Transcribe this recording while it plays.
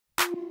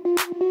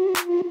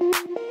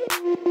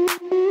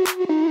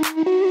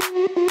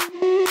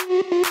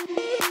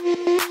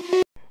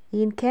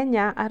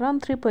Kenya,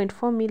 around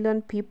 3.4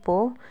 million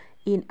people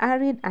in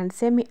arid and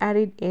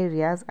semi-arid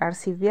areas are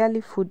severely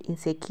food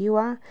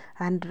insecure,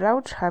 and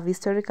drought have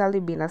historically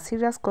been a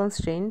serious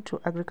constraint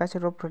to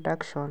agricultural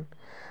production.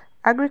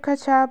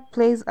 Agriculture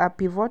plays a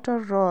pivotal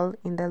role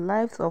in the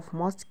lives of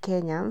most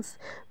Kenyans,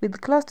 with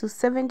close to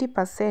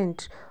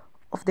 70%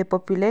 of the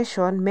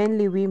population,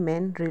 mainly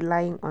women,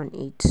 relying on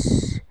it.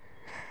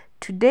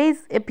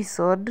 Today's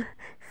episode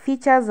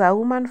features a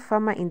woman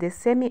farmer in the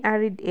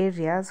semi-arid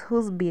areas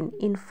who's been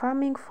in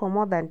farming for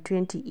more than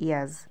 20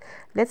 years.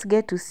 Let's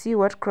get to see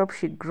what crop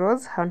she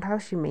grows and how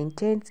she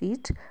maintains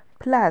it,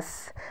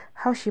 plus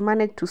how she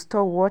managed to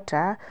store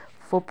water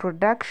for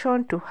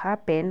production to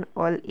happen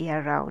all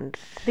year round.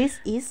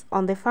 This is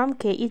on the Farm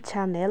KE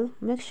channel.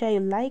 Make sure you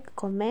like,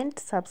 comment,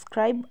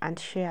 subscribe and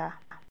share.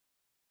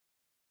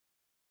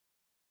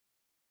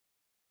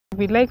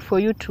 We'd like for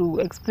you to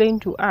explain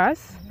to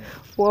us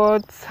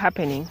what's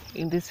happening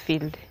in this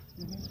field.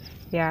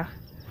 Yeah,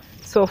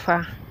 so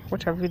far,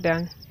 what have you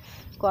done?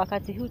 Kwa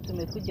wakati huu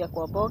tumekuja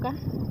kwa mboga.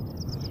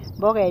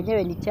 Mboga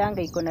yenyewe ni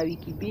changa, iko na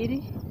wiki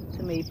mbili.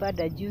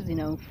 Tumeipanda juzi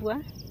na mvua.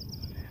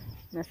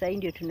 Na sasa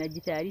ndio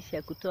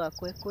tunajitayarisha kutoa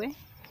kwekwe.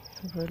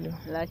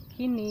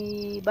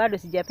 Lakini bado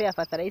sijapea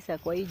fertilizer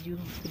kwa hii juu.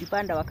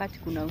 Tulipanda wakati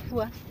kuna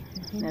mvua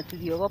na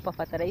tuliogopa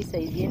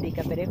fertilizer iende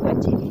ikapelekwa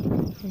chini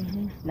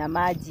na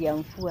maji ya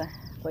mvua.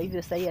 Kwa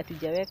hivyo sasa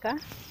hatujaweka.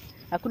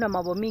 Hakuna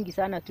mambo mingi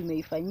sana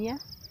tumeifanyia.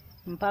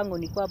 Mpango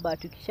ni kwamba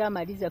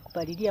tukishamaliza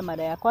kupalilia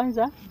mara ya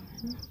kwanza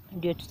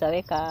ndio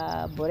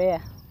tutaweka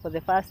mbolea for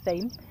the first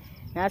time.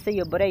 Na sasa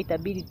hiyo mbolea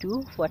itabidi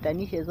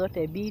tufuatanishe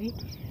zote mbili.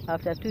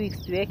 After 2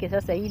 weeks tuweke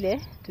sasa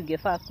ile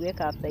tungefaa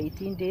kuweka after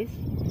 18 days.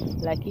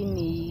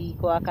 Lakini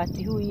kwa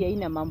wakati huu hii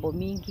haina mambo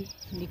mingi,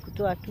 ni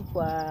kutoa tu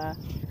kwa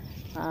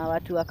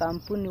watu wa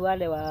kampuni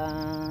wale wa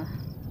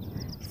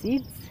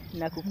seeds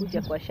na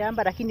kukuja kwa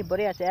shamba, lakini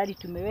mbolea tayari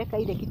tumeweka.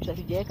 Ile kitu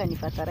hatujaweka ni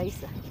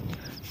fertilizer.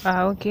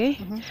 Okay.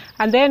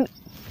 And then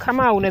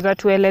kama unaweza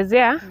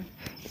tuelezea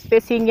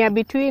spacing ya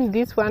between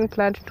this one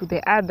plant to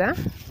the other,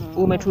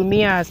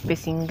 umetumia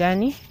spacing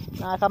gani?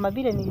 Kama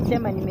vile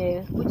nilisema,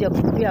 nimekuja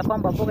kufikiria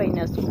kwamba mboga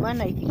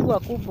inasukumana ikikuwa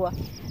kubwa,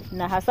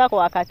 na hasa kwa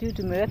wakati huu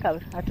tumeweka,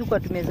 hatukuwa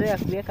tumezoea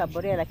kuweka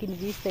mbolea, lakini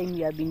this time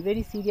we have been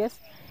very serious.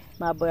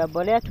 Mambo ya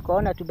mbolea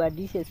tukaona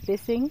tubadilishe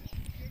spacing,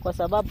 kwa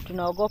sababu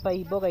tunaogopa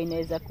hii mboga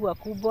inaweza kuwa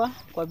kubwa,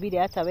 kwa vile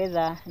hata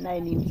weather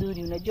naye ni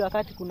nzuri. Unajua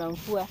wakati kuna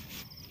mvua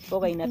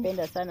mboga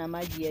inapenda sana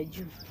maji ya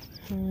juu.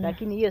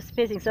 Lakini hiyo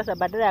spacing sasa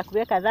badala ya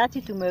kuweka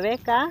 30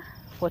 tumeweka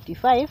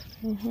 45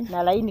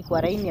 na laini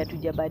kwa laini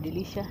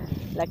hatujabadilisha.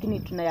 Lakini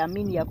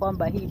tunaamini ya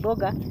kwamba hii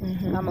mboga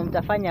kama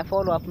mtafanya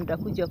follow up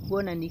mtakuja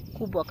kuona ni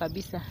kubwa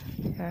kabisa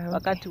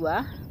wakati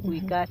wa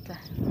kuikata.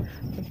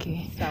 Okay.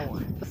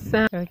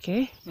 Sawa.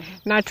 Okay.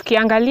 Na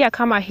tukiangalia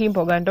kama hii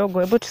mboga ndogo,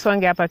 hebu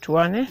tusonge hapa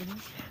tuone.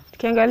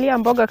 Tukiangalia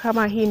mboga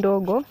kama hii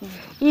ndogo,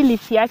 hii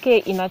leaf yake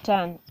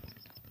inaturn.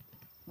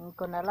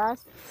 Iko na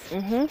last.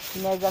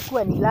 Inaweza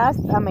kuwa ni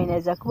last ama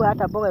inaweza kuwa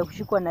hata mboga ya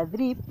kushikwa na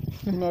drip.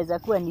 Inaweza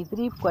kuwa ni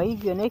drip. Kwa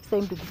hivyo next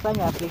time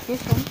tukifanya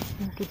application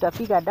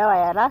tutapiga dawa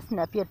ya last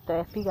na pia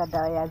tutapiga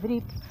dawa ya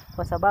drip,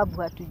 kwa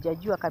sababu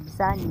hatujajua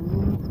kabisa ni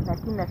nini.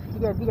 Lakini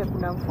nafikiria vile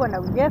kuna mvua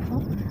na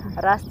unyevu,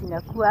 last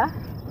inakuwa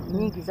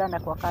nyingi sana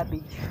kwa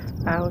cabbage.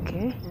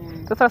 Okay.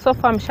 Sasa so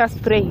far msha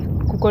spray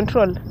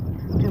kucontrol?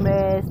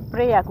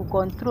 Tumespray ya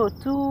kucontrol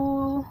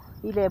tu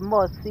ile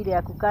moth ile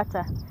ya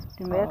kukata.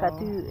 Tumeweka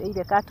tu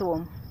ile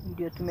cutworm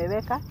ndio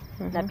tumeweka,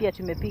 na pia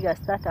tumepiga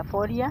starter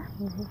foliar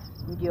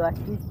ndio at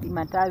least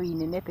matawi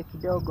inenepe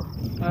kidogo.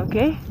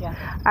 Okay. Yeah.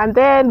 And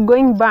then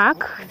going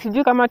back,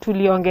 sijui kama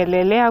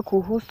tuliongelelea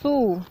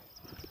kuhusu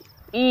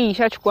hii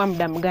ishachukua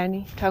muda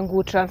gani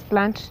tangu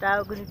transplant?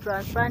 Tangu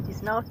transplant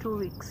is now 2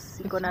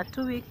 weeks. Iko na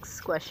 2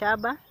 weeks kwa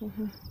shamba.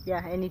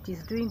 Yeah, and it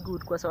is doing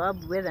good kwa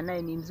sababu weather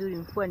naye ni mzuri,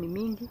 mvua ni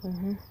mingi.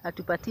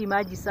 Hatupatii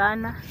maji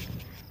sana.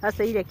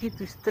 Sasa ile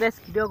kitu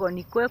stress kidogo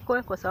ni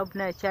kwekwe, kwa sababu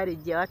naye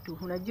challenge ya watu.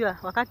 Unajua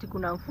wakati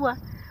kuna mvua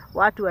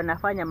watu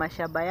wanafanya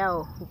mashamba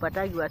yao,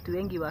 upataji watu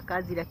wengi wa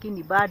kazi,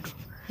 lakini bado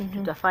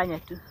tutafanya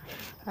tu.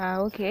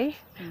 Okay.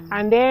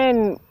 And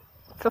then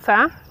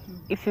sasa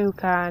if you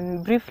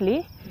can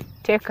briefly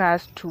take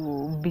us to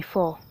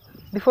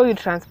before you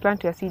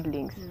transplant your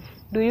seedlings.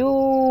 Do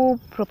you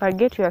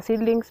propagate your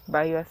seedlings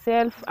by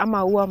yourself ama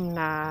huwa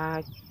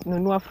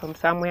mnanunua from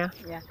somewhere?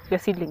 Yeah. Your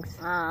seedlings?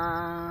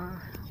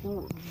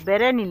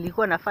 Bereni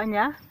nilikuwa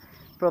nafanya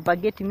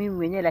propagate mimi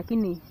mwenyewe,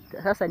 lakini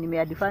sasa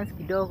nimeadvance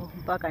kidogo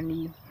mpaka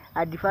ni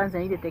advance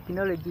na ile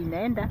technology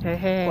inaenda.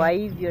 Kwa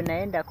hivyo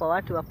naenda kwa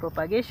watu wa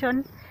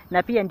propagation,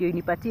 na pia ndio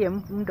inipatie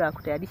muda wa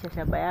kutayarisha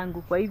shamba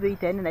yangu. Kwa hivyo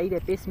itaenda na ile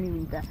pace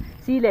mimi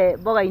si ile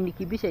boga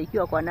inikibisha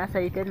ikiwa kwa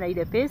nasa, itaenda na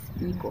ile pace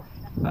iko.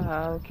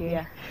 Okay.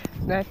 Yeah.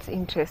 That's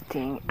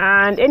interesting.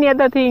 And any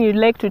other thing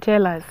you'd like to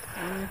tell us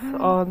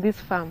on this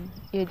farm?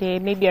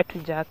 Maybe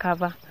hatuja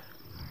cover.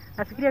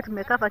 Nafikiria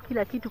tumekava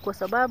kila kitu, kwa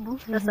sababu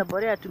sasa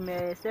mbolea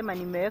tumesema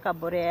nimeweka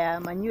mbolea ya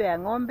manure ya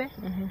ng'ombe.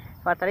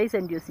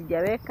 Fertilizer ndio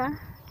sijaweka,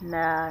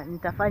 na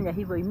nitafanya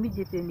hivyo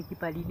immediately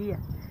nikipalilia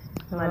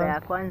mara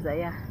ya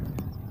kwanza.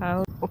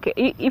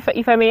 Okay,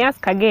 if I may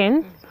ask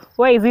again,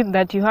 why is it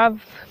that you have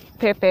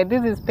pepper?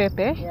 This is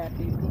pepper, Yeah,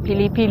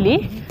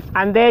 pili,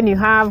 and then you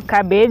have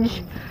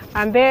cabbage,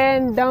 and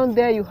then down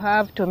there you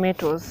have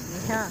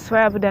tomatoes. Yeah.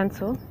 Why have you done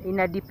so?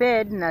 Ina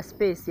depend na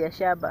space ya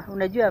shamba.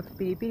 Unajua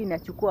pilipili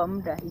inachukua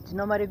muda. It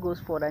normally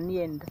goes for an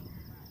year and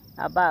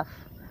above.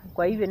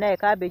 Kwa hivyo naye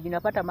cabbage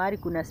unapata mahali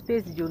kuna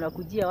space ndio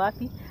unakujia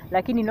wapi,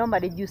 lakini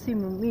normally juu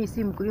mimi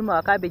si mkulima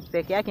wa cabbage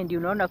peke yake, ndio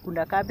unaona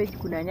kuna cabbage,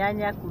 kuna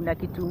nyanya, kuna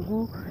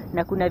kitunguu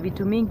na kuna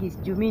vitu mingi.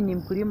 Juu mimi ni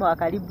mkulima wa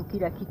karibu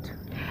kila kitu.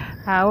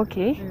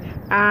 Okay.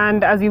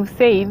 And as you've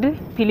said,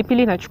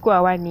 pilipili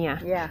inachukua 1 year.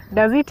 Yeah.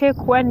 Does it take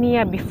 1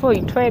 year before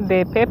you try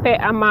the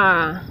pepper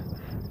ama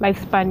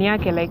lifespan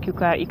yake like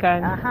you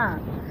can?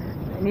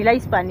 Ni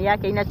lifespan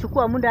yake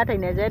inachukua muda, hata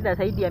inaweza enda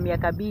zaidi ya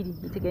miaka 2.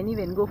 It can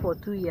even go for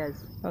 2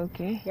 years.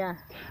 Okay. Yeah.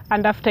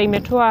 And after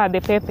imetoa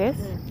the peppers,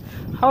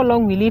 how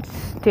long will it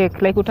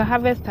take? Like uta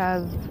harvest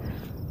as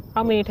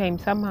how many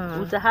times ama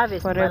uta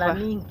harvest mara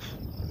mingi.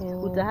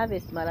 Uta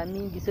harvest mara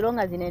mingi. So long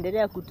as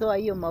inaendelea kutoa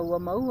hiyo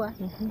maua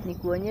ni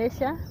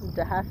kuonyesha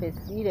uta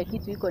harvest. Ile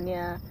kitu iko ni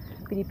ya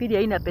pilipili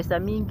haina pesa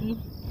mingi.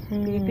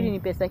 Pilipili ni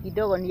pesa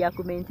kidogo, ni ya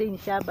kumaintain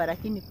shamba,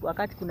 lakini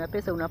wakati kuna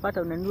pesa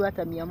unapata unanunua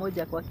hata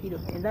 100 kwa kilo,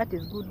 and that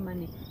is good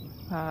money.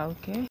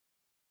 Okay.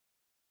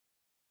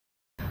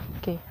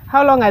 Okay.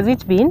 How long has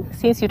it been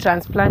since you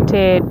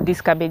transplanted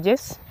these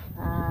cabbages?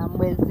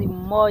 Mwezi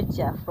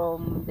mmoja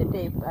from the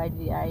day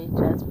I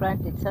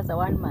transplanted, sasa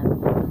 1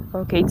 month.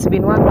 Okay, it's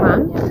been 1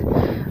 month.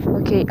 Yeah.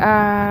 Okay,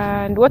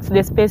 and what's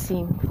the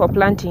spacing for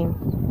planting?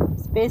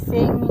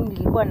 Spacing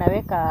nilikuwa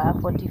naweka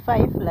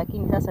 45,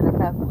 lakini sasa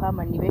nataka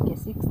kuhama niweke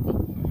 60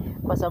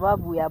 kwa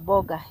sababu ya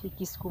boga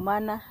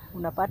ikisukumana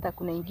unapata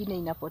kuna ingine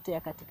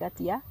inapotea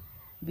katikati ya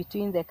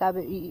between the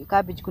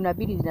cabbage kuna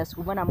bili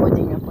zinasukumana,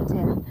 moja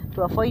inapotea.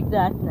 To avoid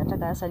that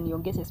nataka sasa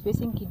niongeze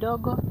spacing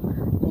kidogo,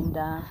 and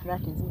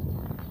that is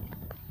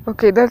it.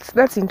 Okay,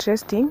 that's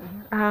interesting.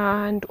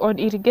 And on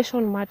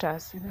irrigation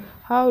matters,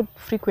 how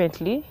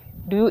frequently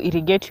do you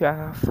irrigate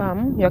your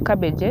farm, your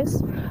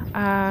cabbages,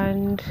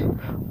 and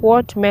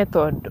what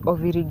method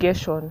of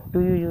irrigation do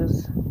you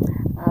use?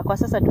 Kwa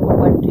sasa tuko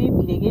kwa drip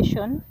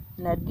irrigation,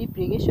 na drip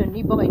irrigation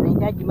ni boga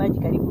inahitaji maji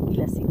karibu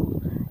kila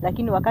siku,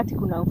 lakini wakati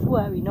kuna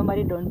mvua we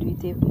normally don't do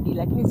it every day,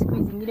 lakini siku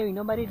zingine we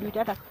normally do it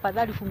hata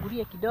fadhali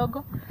fungulie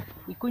kidogo,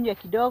 ikunje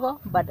kidogo,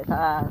 but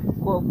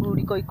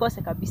kuliko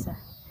ikose kabisa,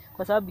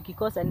 kwa sababu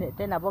ikikosa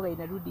tena boga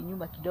inarudi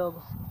nyuma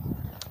kidogo.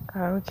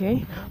 Okay.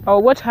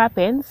 What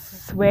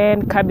happens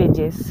when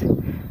cabbages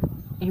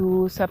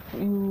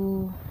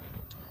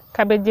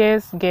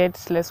cabbages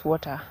get less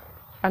water,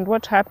 and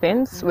what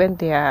happens when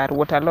they are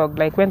waterlogged,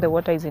 like when the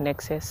water is in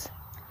excess?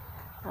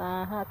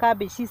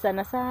 Cabbage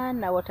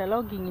sana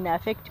waterlogging ina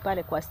affect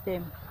pale kwa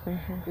stem.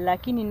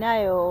 Lakini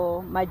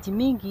nayo maji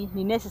mingi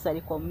ni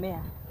necessary kwa mmea.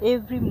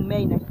 Every mmea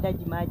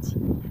inahitaji maji.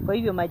 Kwa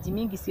hivyo maji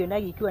mingi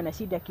sionagi ikiwa na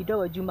shida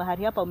kidogo, juu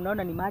mahali hapa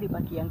mnaona ni mahali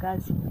pa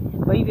kiangazi.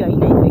 Kwa hivyo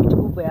haina effect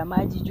kubwa ya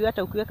maji, juu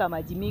hata ukiweka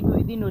maji mingi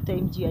within no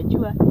time juu ya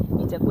jua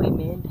itakuwa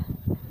imeenda.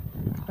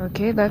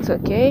 Okay, that's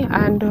okay.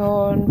 And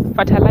on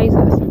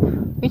fertilizers,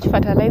 which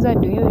fertilizer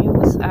do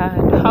you use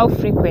and how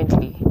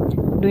frequently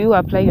do you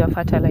apply your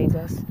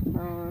fertilizers?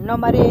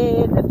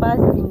 Normally the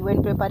first thing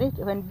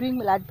when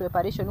doing land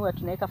preparation huwa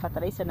tunaweka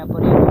fertilizer na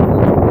mbolea,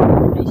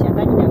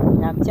 tunaishanganya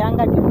na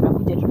mchanga, ndio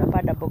tunakuja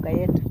tunapanda mboga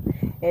yetu,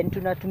 and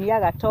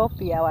tunatumiaga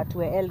top ya watu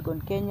wa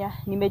Elgon Kenya.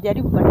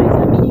 Nimejaribu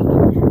fertilizer mingi,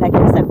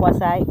 lakini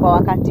sasa kwa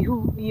wakati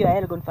huu hiyo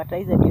Elgon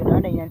fertilizer ndio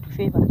naona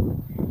inatufavor.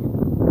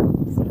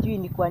 Sijui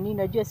ni kwa nini,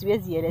 najua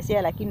siwezi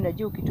elezea, lakini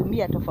najua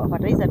ukitumia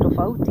fertilizer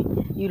tofauti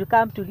you'll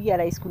come to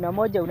realize kuna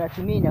moja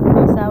unatumia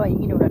inakuwa sawa,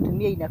 ingine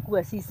unatumia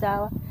inakuwa si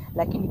sawa,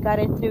 lakini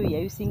currently we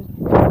are using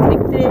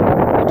strictly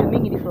vitu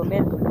mingi from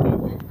Elgon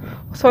Kenya.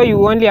 So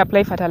you only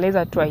apply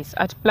fertilizer twice,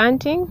 at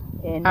planting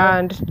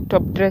and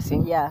top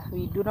dressing? Yeah,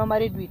 we do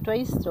normally do it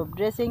twice, top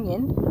dressing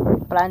and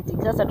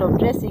planting. Sasa top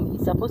dressing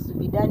is supposed to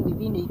be done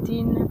within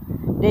 18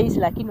 days,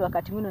 lakini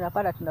wakati mwingine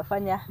unapata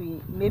tunafanya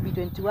maybe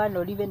 21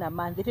 or even a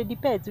month. It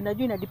depends,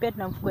 unajua ina depend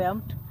na mfuko ya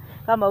mtu.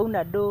 Kama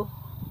una do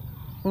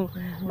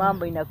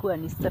mambo inakuwa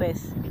ni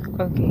stress.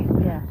 Okay.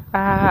 Yeah.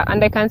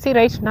 And I can see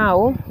right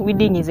now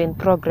weeding is in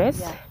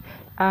progress.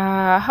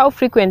 Yeah. How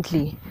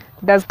frequently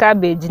does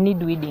cabbage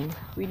need weeding?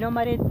 We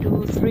normally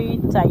do 3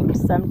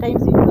 times.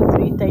 Sometimes we do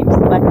 3 times,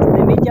 but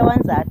the major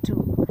ones are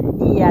 2.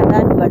 Yeah,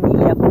 that one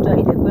ile ya kutoa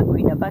ile kweko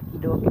inabaki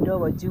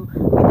kidogo juu.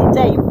 With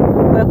the time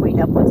kweko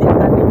inapotea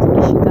cabbage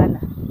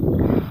ikishikana.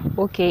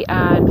 Okay,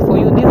 and for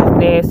you this is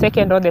the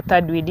second or the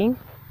third weeding?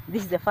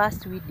 This is the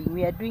first weeding.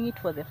 We are doing it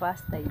for the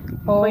first time.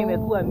 Before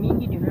imekuwa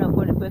mingi ndio unaona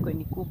kwa kweko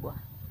ni kubwa.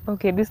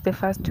 Okay, this is the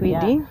first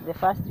weeding. Yeah, the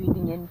first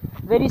weeding, and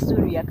very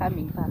soon we are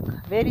coming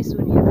back. Very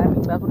soon we are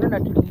coming back. Unaona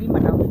tulilima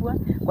na mvua,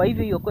 kwa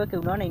hivyo hiyo kweke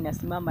unaona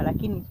inasimama,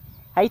 lakini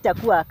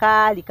haitakuwa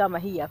kali kama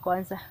hii ya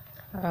kwanza.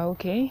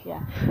 Okay.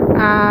 Yeah.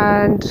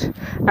 And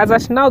as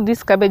at now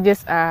these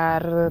cabbages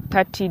are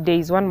 30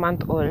 days, 1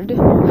 month old.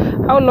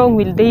 How long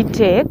will they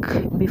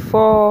take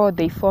before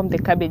they form the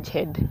cabbage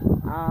head?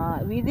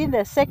 Within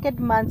the second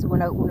month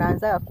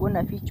unaanza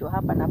kuona kichwa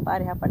hapa na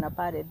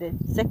pale. The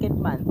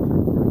second month.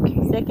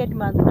 Okay. Second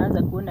month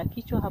unaanza kuona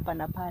kichwa hapa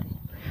na pale.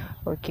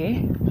 Okay.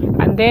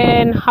 And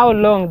then how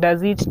long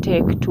does it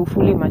take to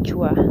fully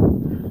mature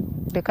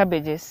the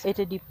cabbages?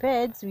 It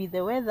depends with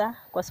the weather,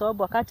 kwa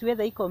sababu wakati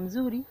weather iko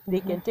mzuri, they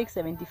can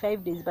take 75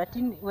 days, but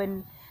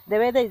when the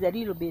weather is a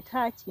little bit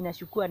harsh,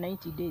 inachukua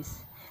 90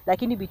 days.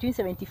 Lakini between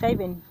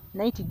 75 and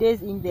 90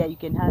 days in there you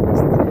can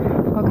harvest.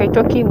 Okay,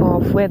 talking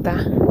of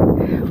weather,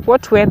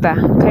 what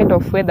kind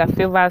of weather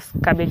favors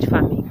cabbage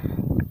farming?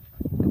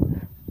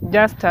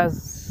 Just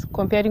as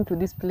comparing to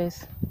this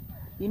place.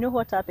 You know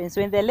what happens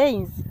when the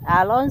lanes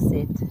are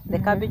onset, the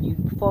cabbage will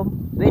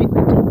form very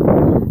quickly.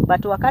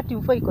 But wakati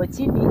mvua iko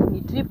chini,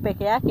 ni drip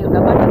peke yake,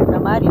 unapata kuna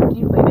mahali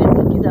drip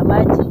haiwezi ingiza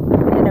maji,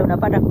 na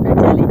unapata kuna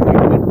challenge ya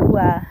drip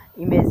kuwa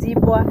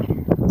imezibwa.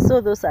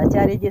 So those are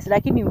challenges,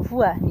 lakini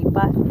mvua ni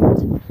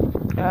perfect.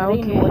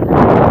 Okay.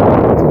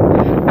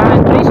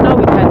 And right now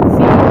we can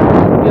see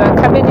your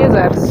cabbages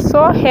are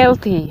so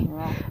healthy.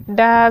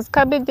 Does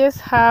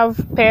cabbages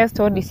have pest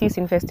or disease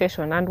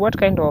infestation, and what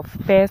kind of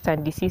pests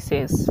and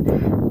diseases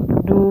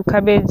do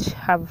cabbage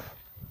have?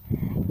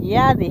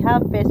 Yeah, they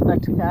have pests,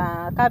 but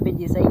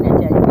cabbages haina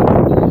challenges.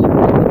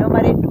 We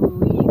normally do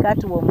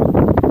cutworm.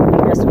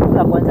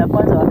 Inasumbuka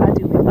kwanza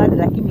wakati umepanda,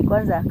 lakini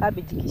kwanza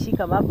cabbage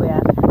ikishika mambo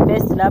ya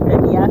pest labda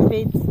ni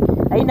aphids.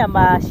 Haina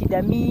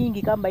mashida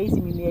mingi kama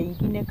hizi mimea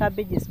ingine.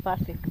 Cabbage is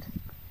perfect.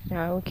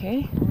 Yeah,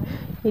 okay.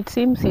 It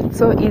seems it's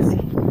so easy.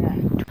 Yeah.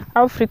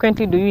 How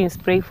frequently do you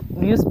spray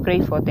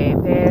for the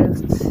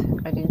pests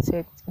and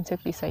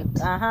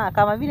insecticides?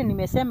 Kama vile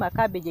nimesema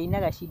cabbage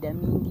hainaga shida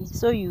mingi.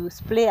 So you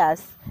spray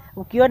as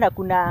ukiona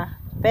kuna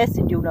pest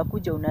ndio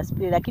unakuja una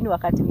spray, lakini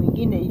wakati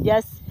mwingine you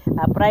just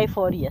apply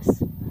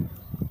foliars.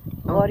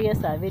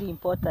 Foliars are very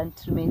important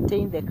to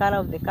maintain the color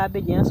of the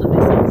cabbage and also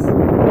the size.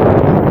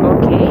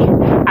 Okay.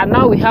 And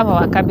now we have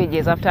our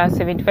cabbages after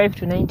 75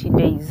 to 90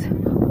 days.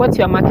 What's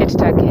your market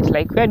target?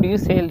 Like, where do you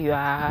sell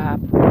your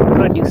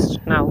produce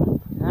now?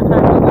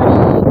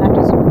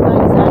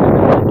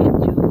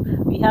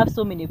 We have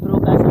so many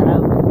brokers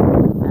around.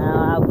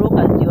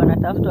 Brokers ndio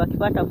wanatafuta,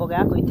 wakipata mboga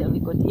yako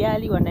iko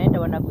tayari,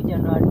 wanaenda wanakuja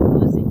na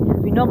wanunuzi.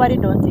 We normally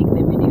don't take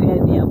them anywhere,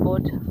 they are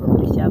bought from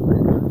the shop.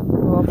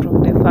 Or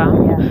from the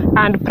farm. Yeah.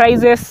 And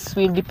prices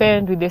will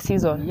depend with the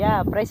season.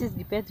 Yeah, prices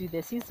depend with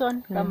the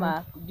season.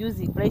 Kama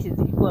juzi prices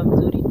zilikuwa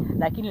mzuri,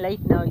 lakini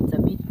right now it's a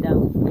bit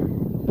down.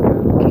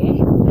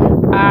 Okay.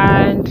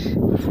 And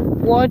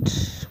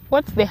what's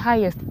the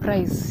highest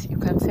price you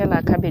can sell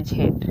a cabbage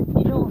head?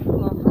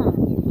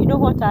 You know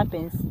what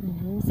happens?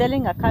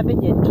 Selling a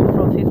cabbage head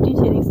from 15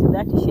 shillings to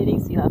 30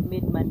 shillings, you have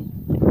made money.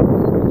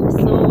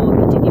 So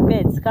it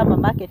depends. Kama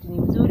market ni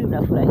mzuri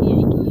unafurahia.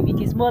 If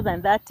it is more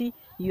than 30,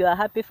 you are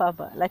happy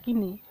farmer.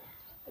 Lakini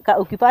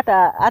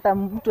ukipata hata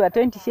mtu wa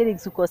 20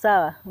 shillings uko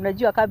sawa.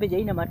 Unajua cabbage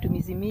haina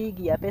matumizi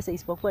mingi ya pesa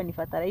isipokuwa ni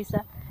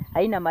fertilizer.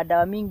 Haina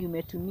madawa mingi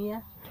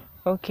umetumia.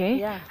 Okay.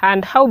 Yeah.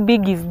 And how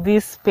big is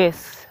this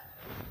space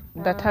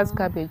that has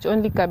cabbage?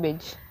 Only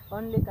cabbage?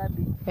 Only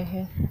cabbage.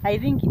 I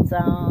think it's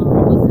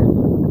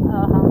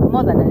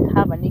more than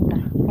half an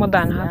acre. More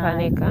than half an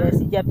acre?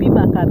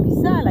 Sijapima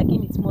kabisa,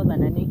 lakini it's more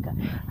than an acre.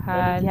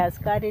 And it has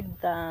carried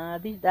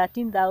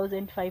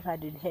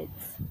 13,500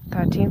 heads.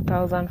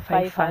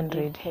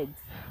 13,500 heads.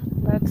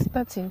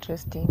 That's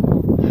interesting.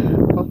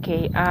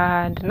 Okay,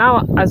 and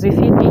now as we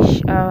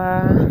finish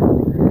our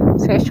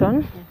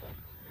session,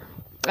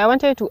 I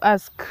wanted to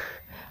ask,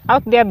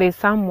 out there's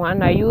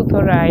someone, a youth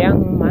or a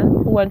young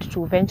woman who wants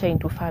to venture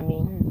into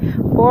farming.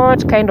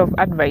 What kind of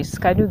advice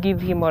can you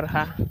give him or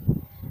her?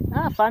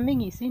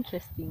 Farming is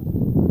interesting.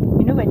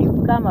 You know, when you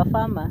become a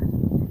farmer,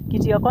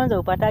 kitu ya kwanza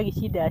upatagi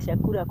shida ya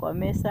chakula kwa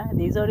mesa.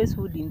 There is always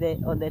food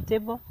on the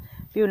table.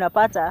 Pia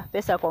unapata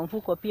pesa kwa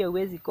mfuko, pia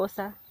huwezi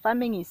kosa.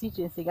 Farming is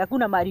interesting.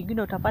 Hakuna mahali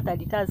ingine utapata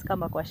returns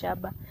kama kwa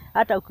shamba.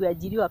 Hata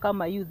ukiajiriwa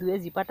kama youth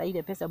huwezi pata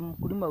ile pesa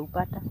mkulima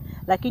upata.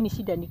 Lakini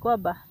shida ni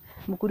kwamba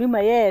mkulima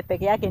yeye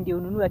peke yake ndio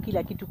ununua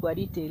kila kitu kwa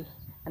retail.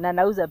 Na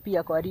anauza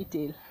pia kwa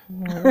retail.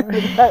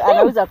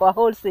 Anauza kwa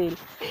wholesale.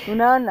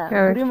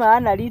 Unaona? Mkulima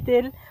hana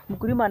retail,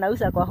 mkulima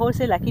anauza kwa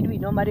wholesale, lakini we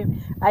normally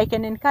I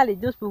can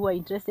encourage those people who are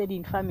interested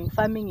in farming.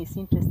 Farming is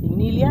interesting.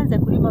 Nilianza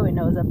kulima when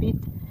I was a bit.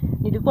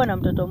 Nilikuwa na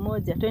mtoto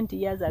mmoja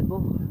 20 years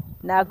ago.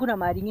 Na hakuna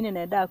mahali ingine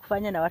naenda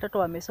kufanya, na watoto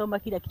wamesoma,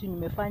 kila kitu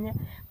nimefanya.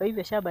 Kwa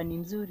hivyo shamba ni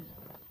mzuri.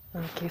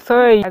 Okay.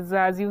 So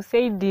as you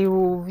said,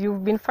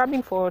 you've been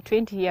farming for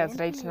 20 years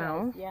right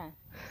now. Yeah.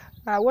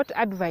 What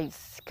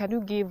advice can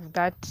you give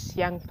that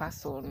young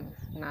person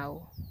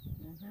now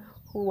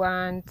who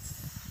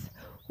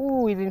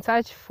is in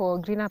search for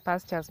greener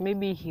pastures?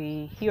 Maybe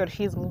he or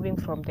she is moving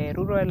from the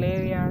rural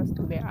areas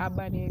to the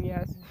urban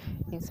areas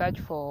in search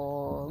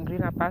for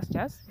greener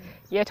pastures,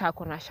 yet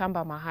hakuna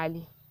shamba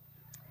mahali.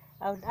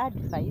 I would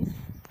advise,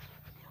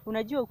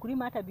 unajua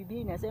ukulima, hata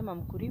Biblia inasema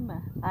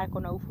mkulima ako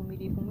na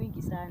uvumilivu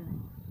mwingi sana.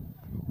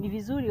 Ni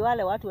vizuri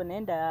wale watu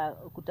wanaenda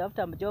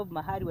kutafuta job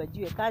mahali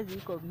wajue kazi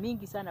iko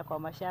mingi sana kwa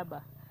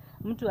mashamba.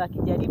 mtu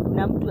akijaribu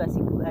na mtu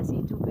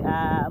asitupe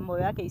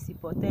moyo wake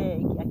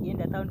isipotee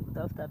akienda town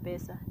kutafuta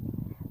pesa.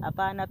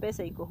 Hapana,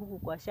 pesa iko huku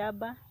kwa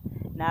shamba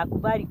na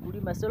akubali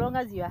kulima. So long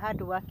as you are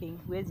hard working,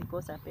 huwezi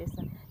kosa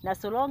pesa. Na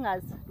so long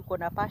as uko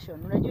na passion,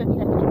 unajua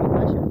kila kitu ni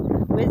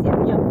passion. Huwezi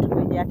ambia mtu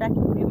mwenye hataki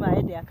kulima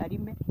aende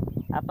akalime.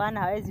 Hapana,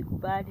 hawezi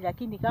kubali.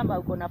 Lakini kama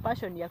uko na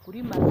passion ya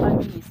kulima,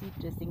 farming is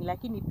interesting.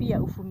 Lakini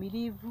pia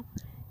uvumilivu,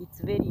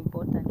 it's very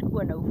important.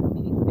 Kuwa na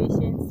uvumilivu,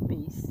 patience,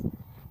 space.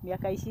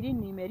 Miaka 20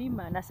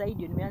 nimelima na sasa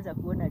ndio nimeanza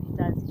kuona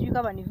returns. Sijui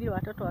kama ni vile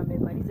watoto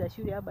wamemaliza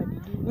shule hapa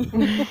nini.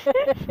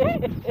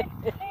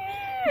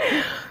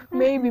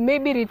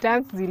 maybe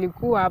returns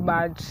zilikuwa,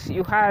 but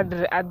you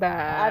had other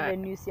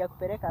avenues ya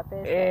kupeleka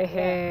pesa.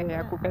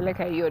 Ya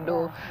kupeleka hiyo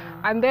do.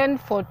 And then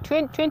for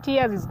 20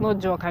 years is no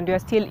joke and you are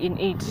still in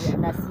it.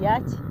 Na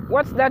siachi.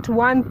 What's that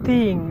one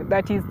thing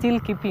that is still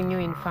keeping you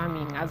in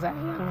farming as a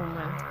young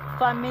woman?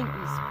 Farming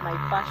is my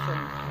passion.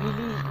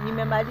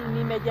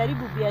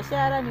 Nimejaribu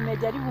biashara,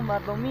 nimejaribu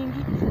mambo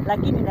mingi,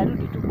 lakini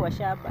narudi tu kwa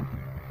shamba.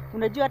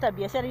 Unajua hata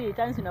biashara ile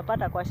returns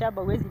unapata kwa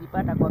shamba huwezi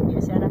lipata kwa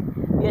biashara.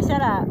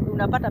 Biashara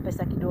unapata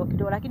pesa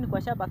kidogo, lakini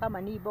kwa shamba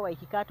kama ni mboga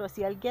ikikatwa,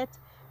 si I'll get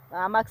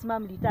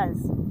maximum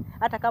returns.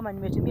 Hata kama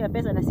nimetumia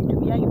pesa na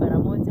situmiagi mara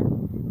moja.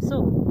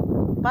 So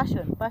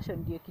passion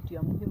ndio kitu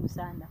ya muhimu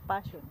sana.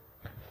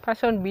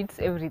 Passion beats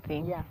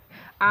everything. Yeah.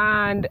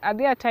 And are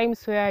there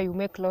times where you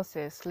make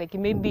losses, like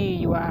maybe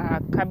your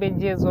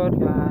cabbages or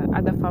your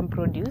other farm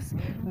produce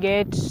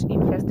get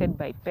infested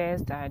by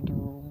pests and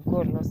you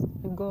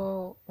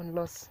go on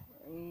loss?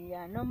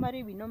 Yeah,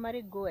 we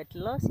go at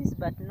losses,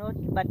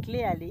 but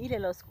clearly ile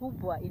loss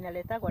kubwa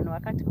inaletwa na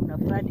wakati kuna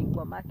flooding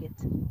kwa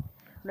market.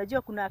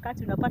 Unajua kuna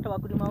wakati unapata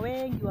wakulima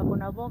wengi wako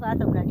na boga,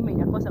 hata unalima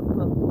inakosa mtu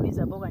wa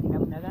kuuliza boga ni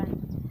namna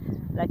gani.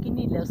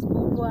 Lakini loss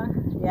kubwa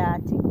ya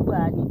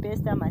tikua ni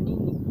pest ama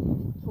nini.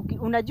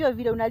 Unajua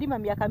vile unalima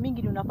miaka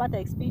mingi unapata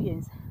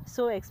experience.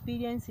 So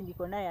experience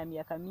ndiko nayo ya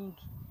miaka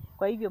mingi.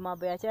 Kwa hivyo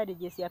mambo ya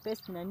challenges ya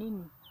pest na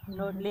nini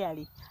not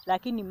rarely.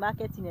 Lakini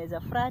market inaweza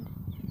flood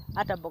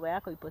hata mboga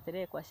yako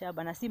ipotelee kwa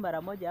shamba, na si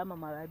mara moja ama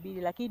mara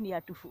mbili, lakini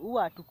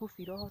huwa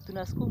hatukufi roho,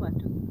 tunasukuma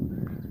tu.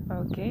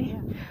 Okay.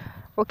 Yeah.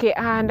 Okay,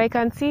 and I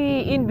can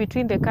see in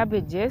between the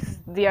cabbages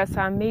there are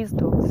some maize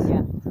stalks.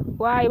 Yeah.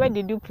 Why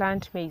did you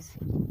plant maize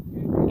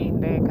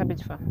in the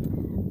cabbage farm?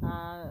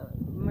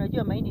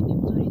 Unajua mahindi ni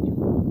mzuri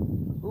juu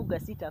uga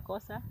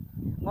sitakosa,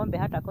 ng'ombe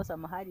hata kosa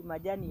mahali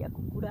majani ya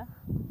kukula.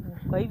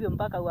 Kwa hivyo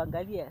mpaka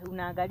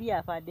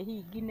unaangalia pande hii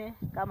nyingine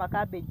kama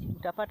cabbage,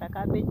 utapata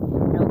cabbage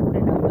na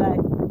ukule na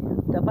ugali.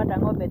 Utapata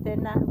ng'ombe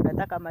tena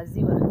unataka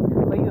maziwa.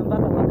 Kwa hivyo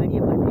mpaka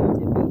uangalie pande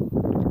yote mbili.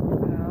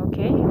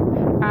 Okay.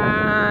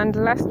 And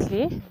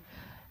lastly,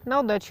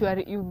 now that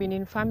you've been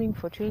in farming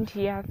for 20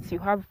 years, you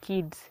have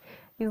kids.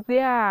 Is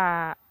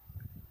there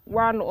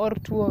one or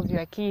two of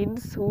your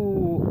kids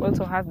who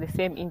also has the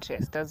same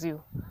interest as you?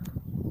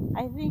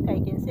 I think I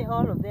can say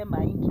all of them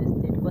are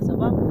interested, kwa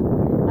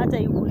sababu hata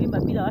ukulima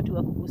bila watu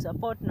wa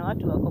kukusupport na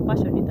watu wako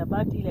passionate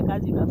about ile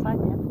kazi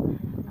unafanya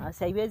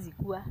haiwezi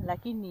kuwa.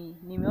 Lakini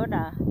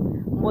nimeona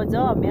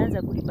mmoja wao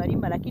ameanza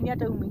kulimalima, lakini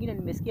hata huyu mwingine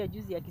nimesikia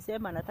juzi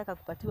akisema anataka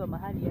kupatiwa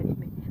mahali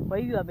alime. Kwa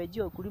hivyo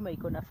amejua ukulima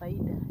iko na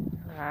faida.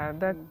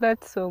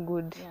 That's so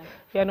good. Yeah.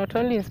 You are not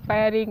only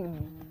inspiring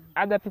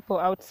other people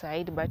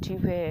outside, but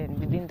even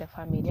within the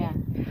family. Yeah.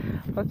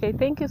 Okay,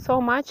 thank you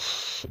so much.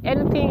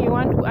 Anything you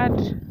want to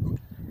add?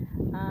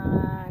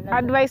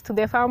 Advice to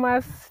the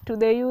farmers, to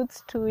the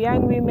youths, to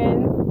young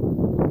women?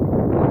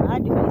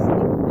 Advice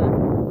ni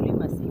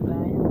kulima si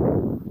baya.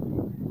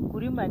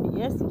 Kulima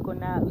ni yes,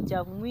 kuna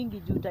uchafu mwingi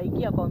juu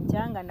utaingia kwa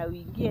mchanga na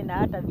uingie na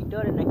hata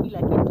vidole na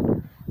kila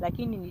kitu.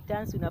 Lakini ni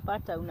chance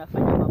unapata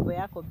unafanya mambo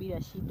yako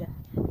bila shida.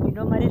 You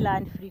normally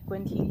learn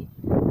frequently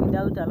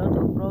without a lot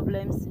of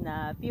problems,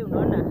 na pia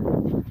unaona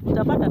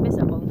utapata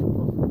pesa kwa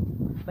mfuko.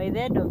 By the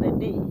end of the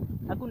day,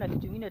 hakuna kitu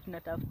kingine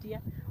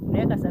tunatafutia.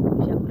 Unaweka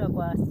chakula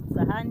kwa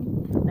sahani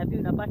na pia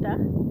unapata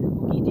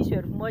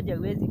ukiitishwa 1000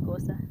 huwezi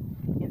kosa.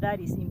 And that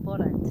is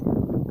important.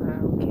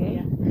 Okay.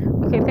 Yeah.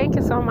 Okay, thank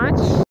you so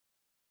much.